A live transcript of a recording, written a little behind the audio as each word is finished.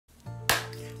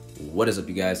What is up,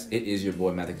 you guys? It is your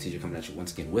boy Math Teacher coming at you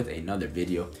once again with another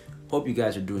video. Hope you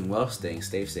guys are doing well, staying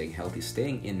safe, staying healthy,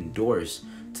 staying indoors.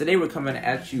 Today we're coming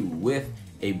at you with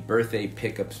a birthday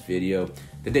pickups video.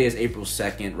 The day is April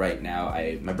 2nd right now.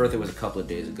 My birthday was a couple of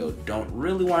days ago. Don't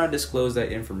really want to disclose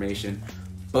that information,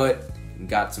 but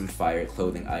got some fire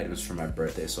clothing items for my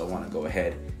birthday, so I want to go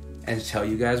ahead and tell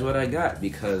you guys what I got,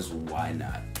 because why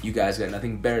not? You guys got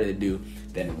nothing better to do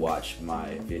than watch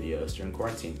my videos during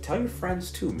quarantine. Tell your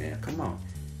friends too, man. Come on.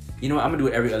 You know what? I'm gonna do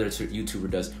what every other YouTuber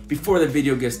does. Before the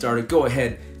video gets started, go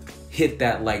ahead, hit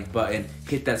that like button,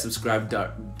 hit that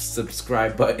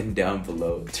subscribe button down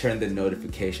below, turn the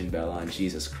notification bell on.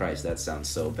 Jesus Christ, that sounds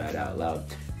so bad out loud,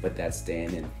 but that's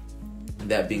staying in.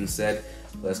 That being said,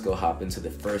 let's go hop into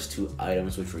the first two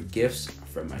items, which were gifts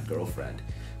from my girlfriend.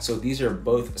 So these are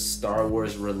both Star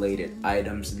Wars related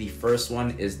items. The first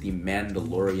one is the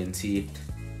Mandalorian Tee.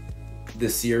 The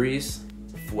series,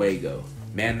 Fuego.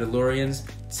 Mandalorians,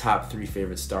 top 3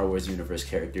 favorite Star Wars universe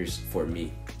characters for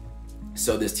me.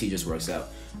 So this tee just works out.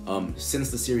 Since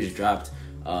the series dropped,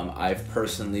 I've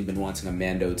personally been wanting a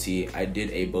Mando tee. I did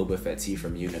a Boba Fett tee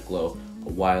from Uniqlo a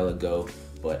while ago,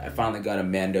 but I finally got a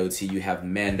Mando tee. You have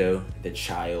Mando, the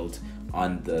child,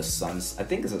 on the I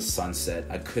think it's a sunset.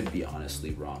 I could be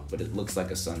honestly wrong, but it looks like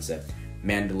a sunset.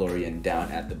 Mandalorian down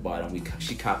at the bottom.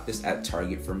 She copped this at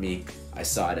Target for me. I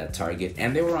saw it at Target,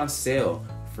 and they were on sale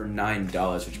for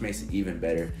 $9, which makes it even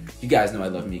better. You guys know I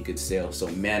love me a good sale. So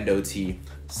Mando tee,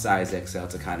 size XL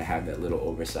to kind of have that little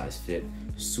oversized fit.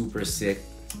 Super sick.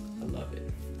 I love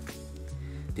it.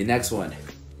 The next one,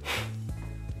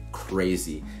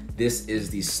 crazy. This is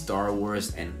the Star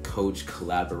Wars and Coach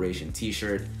collaboration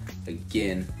t-shirt.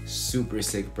 Again, super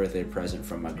sick birthday present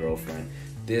from my girlfriend.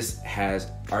 This has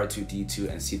R2-D2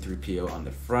 and C-3PO on the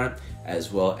front,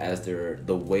 as well as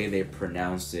the way they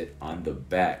pronounce it on the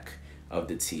back of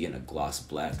the tee in a gloss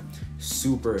black.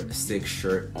 Super sick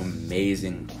shirt,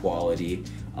 amazing quality.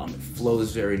 It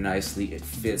flows very nicely, it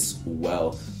fits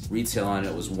well. Retail on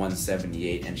it was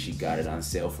 $178, and she got it on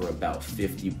sale for about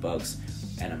 $50.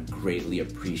 And I'm greatly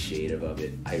appreciative of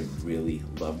it. I really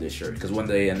love this shirt, because when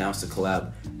they announced the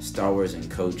collab, Star Wars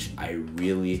and Coach, I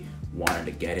really wanted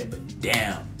to get it, but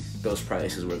damn, those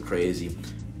prices were crazy.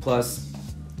 Plus,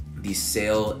 the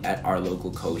sale at our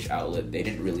local Coach outlet, they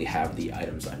didn't really have the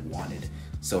items I wanted,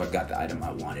 so I got the item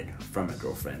I wanted from my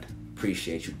girlfriend.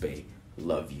 Appreciate you, babe.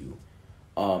 Love you.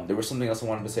 There was something else I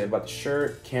wanted to say about the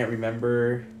shirt. Can't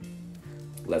remember.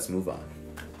 Let's move on.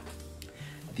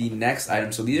 The next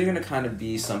item, so these are going to kind of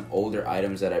be some older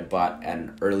items that I bought at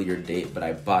an earlier date, but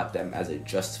I bought them as a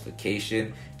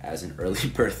justification, as an early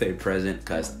birthday present,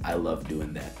 because I love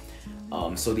doing that.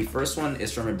 So the first one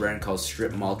is from a brand called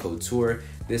Stripmall Couture.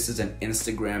 This is an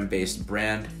Instagram-based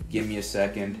brand. Give me a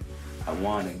second. I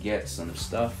want to get some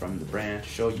stuff from the brand to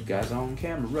show you guys on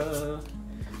camera.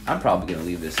 I'm probably going to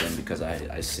leave this in because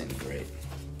I sing great.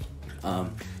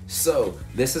 So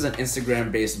this is an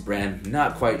Instagram-based brand.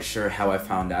 Not quite sure how I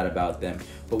found out about them,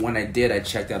 but when I did, I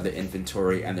checked out their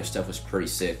inventory and their stuff was pretty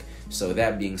sick. So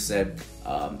that being said,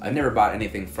 I've never bought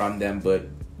anything from them, but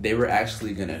they were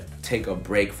actually gonna take a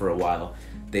break for a while.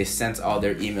 They sent all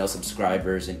their email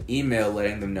subscribers an email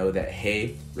letting them know that,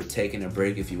 hey, we're taking a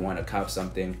break. If you want to cop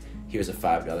something, here's a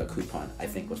 $5 coupon. I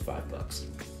think it was $5.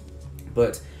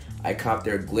 But I copped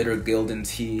their glitter Gildan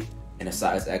tee in a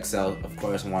size XL. Of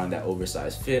course, I wanted that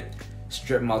oversized fit.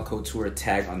 Stripmall Couture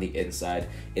tag on the inside.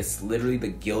 It's literally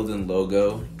the Gildan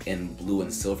logo in blue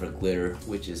and silver glitter,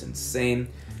 which is insane.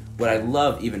 What I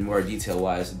love even more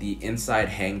detail-wise, the inside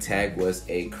hang tag was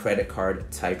a credit card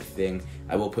type thing.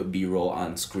 I will put B-roll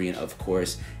on screen, of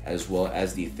course, as well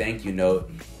as the thank you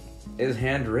note is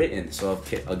handwritten. So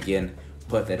I'll again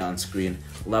put that on screen.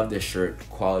 Love this shirt.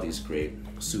 Quality is great.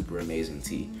 Super amazing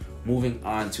tee. Moving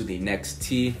on to the next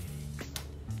tee.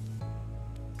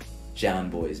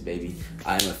 JJJJound boys, baby.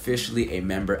 I am officially a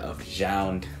member of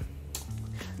JJJJound.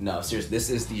 No, seriously, this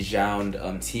is the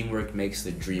JJJJound. Teamwork makes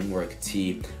the Dreamwork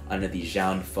tee under the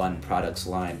JJJJound Fun products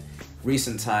line.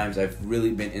 Recent times, I've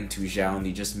really been into JJJJound,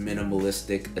 the just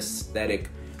minimalistic aesthetic.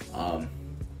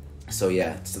 So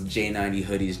yeah, some J90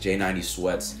 hoodies, J90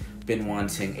 sweats. Been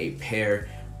wanting a pair,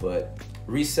 but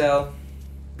resale,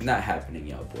 not happening,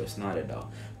 y'all boys, not at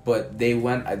all. But they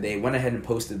went ahead and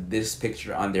posted this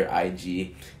picture on their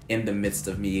IG in the midst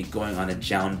of me going on a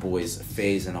JJJJound boys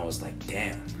phase, and I was like,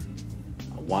 damn,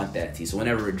 I want that tee. So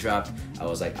whenever it dropped, I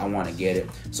was like, I want to get it.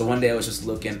 So one day I was just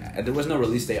looking, there was no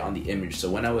release date on the image,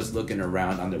 so when I was looking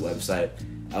around on their website,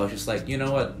 I was just like, you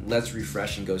know what, let's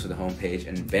refresh and go to the homepage,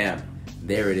 and bam,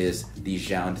 there it is, the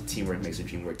JJJJound Teamwork Makes a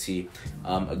Dreamwork tee.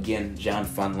 Again, JJJJound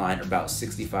Fun line, about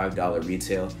 $65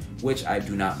 retail, which I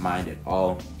do not mind at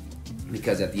all.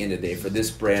 because at the end of the day, for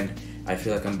this brand, I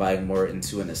feel like I'm buying more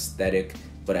into an aesthetic,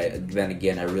 but then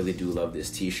again, I really do love this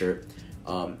t-shirt.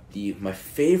 My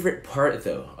favorite part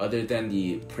though, other than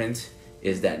the print,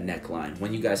 is that neckline.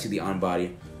 When you guys see the on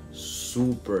body,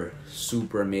 super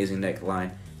amazing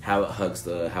neckline. How it hugs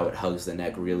the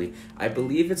neck, really. I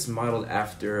believe it's modeled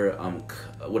after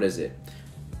what is it?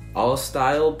 All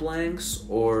Style blanks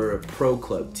or Pro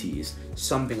Club tees,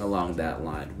 something along that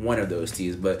line. One of those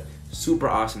tees, but super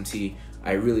awesome tee.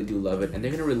 I really do love it, and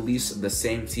they're gonna release the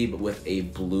same tee but with a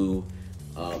blue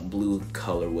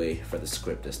colorway for the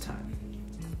script this time.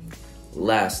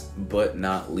 Last but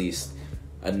not least,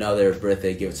 another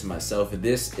birthday gift to myself.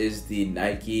 This is the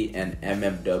Nike and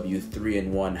MMW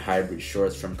 3-in-1 hybrid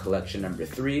shorts from collection number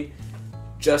 3.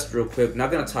 Just real quick, not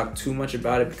gonna talk too much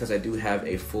about it because I do have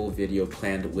a full video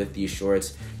planned with these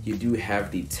shorts. You do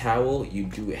have the towel, you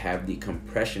do have the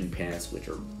compression pants, which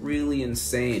are really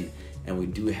insane, and we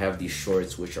do have these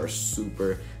shorts, which are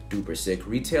super duper sick.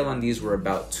 Retail on these were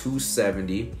about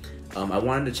 $270. I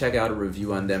wanted to check out a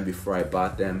review on them before I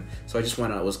bought them, so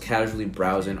I was casually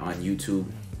browsing on YouTube,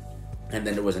 and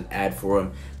then there was an ad for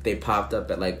them. They popped up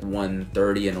at like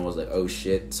 $130, and I was like, oh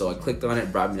shit. So I clicked on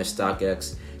it, brought me to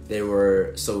StockX.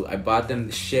 So I bought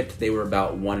them shipped, they were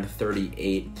about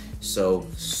 $138, so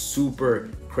super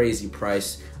crazy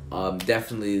price.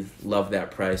 Definitely love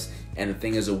that price. And the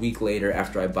thing is, a week later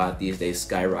after I bought these, they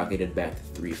skyrocketed back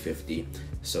to $350,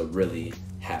 so really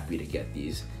happy to get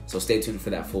these. So stay tuned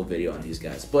for that full video on these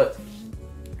guys. But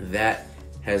that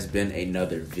has been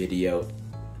another video.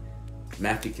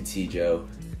 Matthew Couture,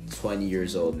 20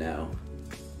 years old now,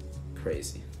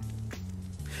 crazy.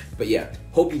 But yeah,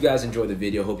 hope you guys enjoyed the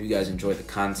video. Hope you guys enjoyed the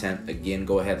content. Again,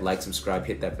 go ahead, like, subscribe,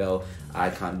 hit that bell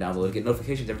icon down below to get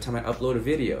notifications every time I upload a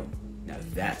video. Now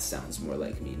that sounds more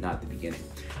like me, not the beginning.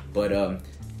 But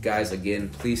guys, again,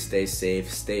 please stay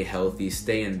safe, stay healthy,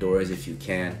 stay indoors if you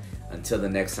can. Until the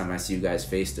next time I see you guys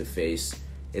face to face,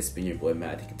 it's been your boy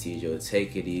Matthew Couture.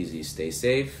 Take it easy, stay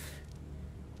safe,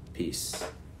 peace.